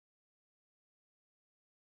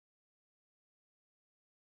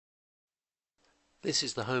This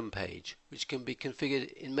is the home page, which can be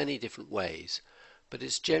configured in many different ways, but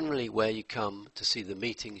it's generally where you come to see the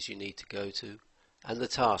meetings you need to go to and the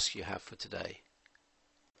tasks you have for today,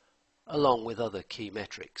 along with other key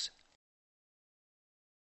metrics.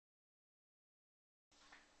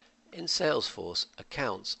 In Salesforce,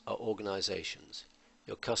 accounts are organizations,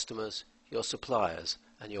 your customers, your suppliers,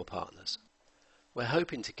 and your partners. We're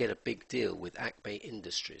hoping to get a big deal with Acme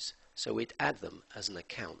Industries, so we'd add them as an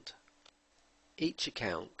account. Each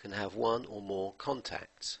account can have one or more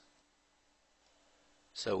contacts.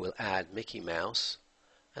 So we'll add Mickey Mouse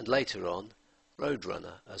and later on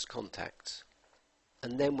Roadrunner as contacts.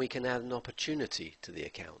 And then we can add an opportunity to the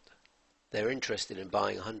account. They're interested in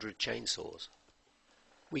buying 100 chainsaws.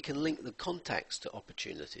 We can link the contacts to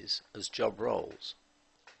opportunities as job roles.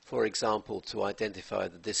 For example, to identify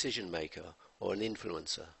the decision maker or an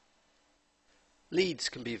influencer. Leads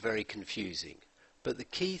can be very confusing, but the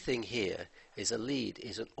key thing here is a lead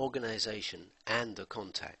is an organization and a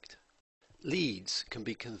contact. Leads can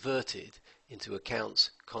be converted into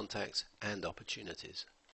accounts, contacts, and opportunities.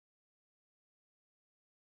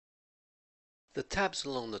 The tabs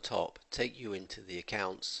along the top take you into the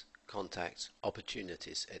accounts, contacts,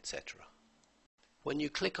 opportunities, etc. When you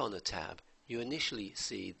click on a tab, you initially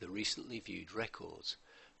see the recently viewed records,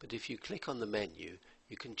 but if you click on the menu,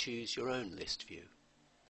 you can choose your own list view.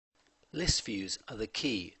 List views are the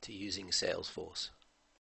key to using Salesforce.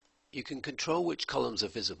 You can control which columns are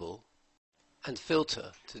visible and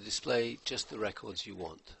filter to display just the records you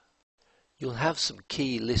want. You'll have some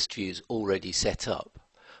key list views already set up,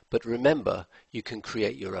 but remember, you can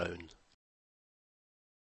create your own.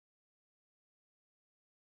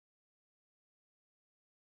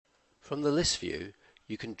 From the list view,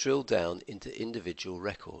 you can drill down into individual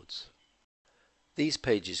records. These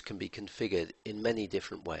pages can be configured in many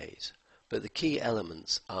different ways, but the key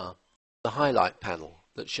elements are the highlight panel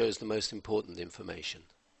that shows the most important information,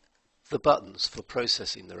 the buttons for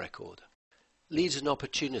processing the record. Leads and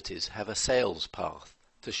opportunities have a sales path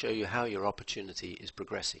to show you how your opportunity is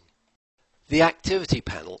progressing. The activity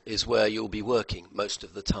panel is where you'll be working most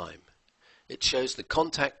of the time. It shows the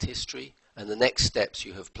contact history and the next steps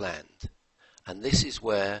you have planned. And this is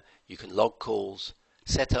where you can log calls,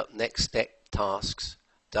 set up next step tasks,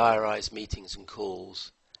 diarize meetings and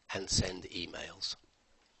calls, and send emails.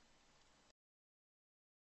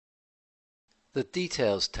 The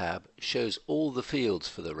Details tab shows all the fields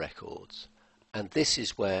for the records, and this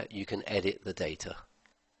is where you can edit the data.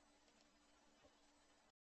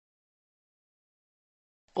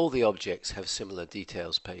 All the objects have similar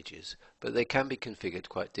details pages, but they can be configured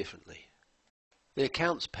quite differently. The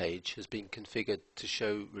Accounts page has been configured to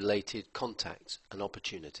show related contacts and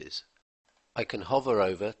opportunities. I can hover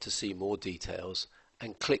over to see more details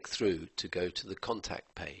and click through to go to the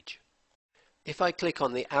Contact page. If I click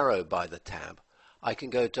on the arrow by the tab, I can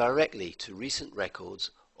go directly to recent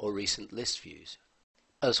records or recent list views,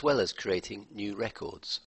 as well as creating new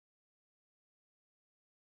records.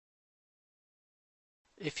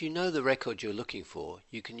 If you know the record you're looking for,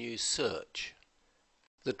 you can use Search.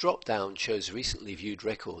 The drop-down shows recently viewed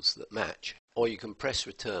records that match, or you can press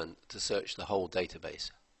Return to search the whole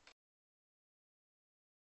database.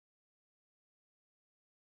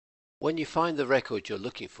 When you find the record you're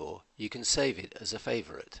looking for, you can save it as a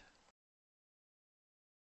favorite.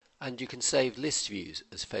 And you can save list views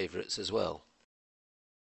as favorites as well.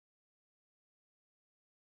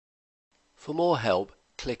 For more help,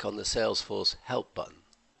 click on the Salesforce Help button.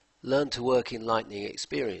 Learn to Work in Lightning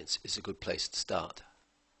Experience is a good place to start.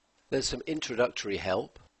 There's some introductory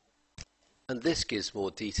help, and this gives more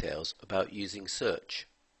details about using Search.